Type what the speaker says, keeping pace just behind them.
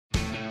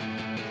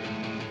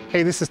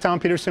Hey, this is Tom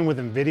Peterson with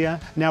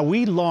NVIDIA. Now,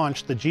 we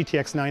launched the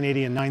GTX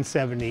 980 and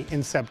 970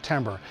 in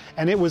September,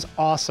 and it was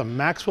awesome.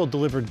 Maxwell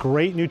delivered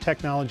great new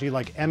technology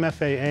like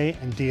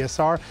MFAA and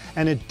DSR,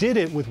 and it did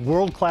it with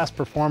world-class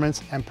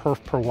performance and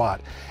perf per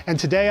watt. And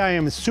today I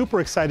am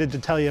super excited to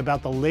tell you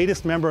about the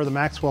latest member of the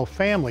Maxwell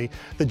family,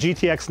 the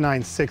GTX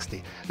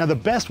 960. Now, the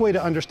best way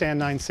to understand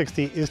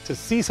 960 is to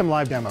see some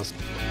live demos.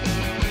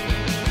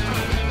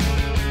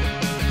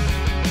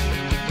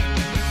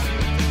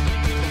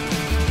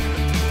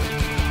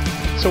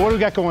 So what do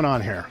we got going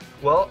on here?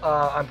 Well,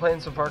 I'm playing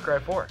some Far Cry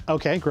 4.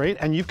 Okay, great.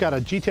 And you've got a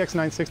GTX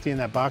 960 in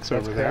that box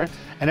That's over correct. there.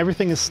 And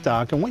everything is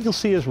stock. And what you'll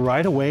see is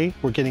right away,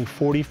 we're getting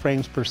 40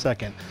 frames per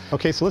second.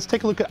 Okay, so let's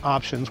take a look at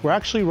options. We're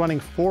actually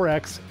running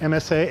 4x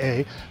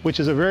MFAA,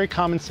 which is a very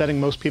common setting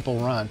most people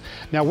run.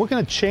 Now we're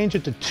gonna change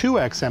it to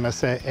 2x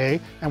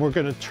MFAA, and we're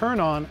gonna turn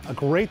on a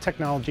great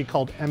technology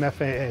called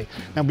MFAA.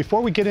 Now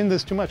before we get into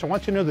this too much, I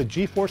want you to know the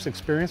GeForce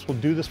experience will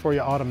do this for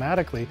you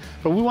automatically,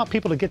 but we want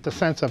people to get the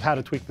sense of how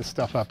to tweak this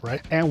stuff up,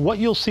 right? And what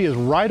you'll see is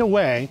right away,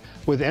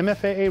 with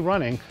MFAA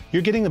running,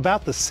 you're getting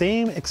about the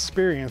same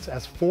experience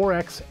as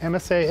 4x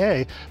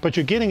MFAA, but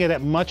you're getting it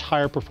at much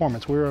higher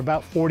performance. We were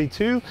about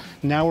 42,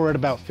 now we're at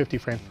about 50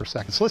 frames per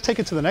second. So let's take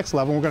it to the next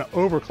level, and we're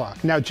gonna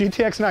overclock. Now,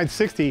 GTX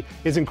 960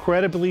 is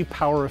incredibly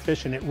power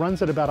efficient. It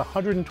runs at about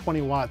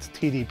 120 watts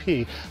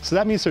TDP, so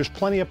that means there's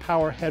plenty of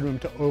power headroom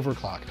to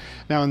overclock.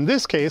 Now, in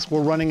this case,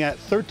 we're running at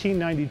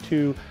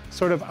 1392,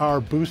 sort of our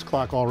boost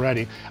clock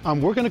already.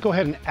 We're gonna go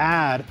ahead and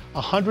add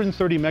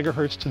 130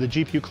 megahertz to the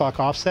GPU clock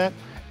offset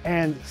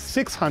and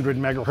 600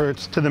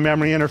 megahertz to the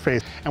memory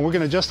interface. And we're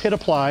gonna just hit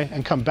apply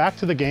and come back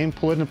to the game,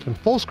 pull it up in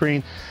full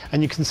screen,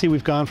 and you can see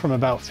we've gone from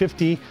about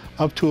 50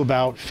 up to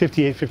about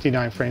 58,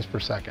 59 frames per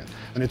second.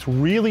 And it's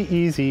really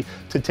easy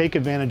to take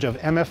advantage of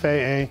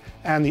MFAA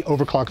and the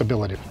overclock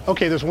ability.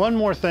 Okay, there's one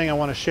more thing I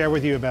wanna share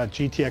with you about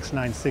GTX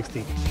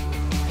 960.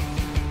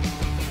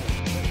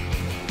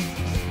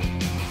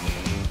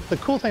 The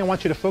cool thing I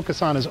want you to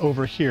focus on is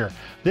over here.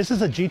 This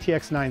is a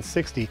GTX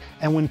 960,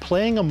 and when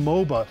playing a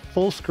MOBA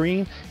full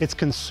screen, it's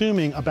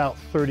consuming about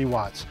 30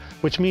 watts,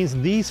 which means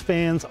these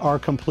fans are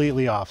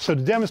completely off. So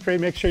to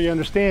demonstrate, make sure you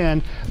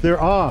understand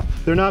they're off.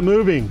 They're not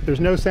moving.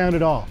 There's no sound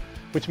at all,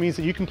 which means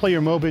that you can play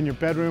your MOBA in your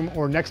bedroom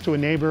or next to a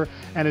neighbor,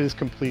 and it is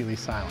completely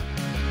silent.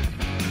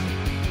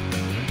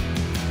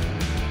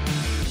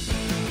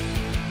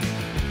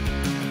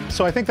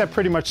 So I think that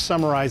pretty much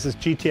summarizes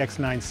GTX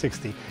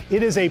 960.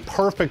 It is a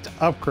perfect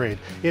upgrade.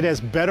 It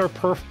has better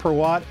perf per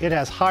watt, it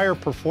has higher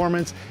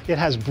performance, it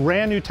has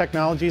brand new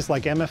technologies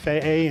like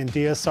MFAA and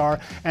DSR,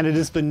 and it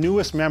is the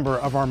newest member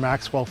of our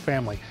Maxwell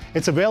family.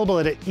 It's available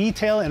at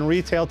e-tail and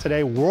retail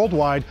today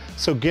worldwide,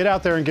 so get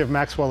out there and give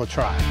Maxwell a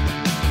try.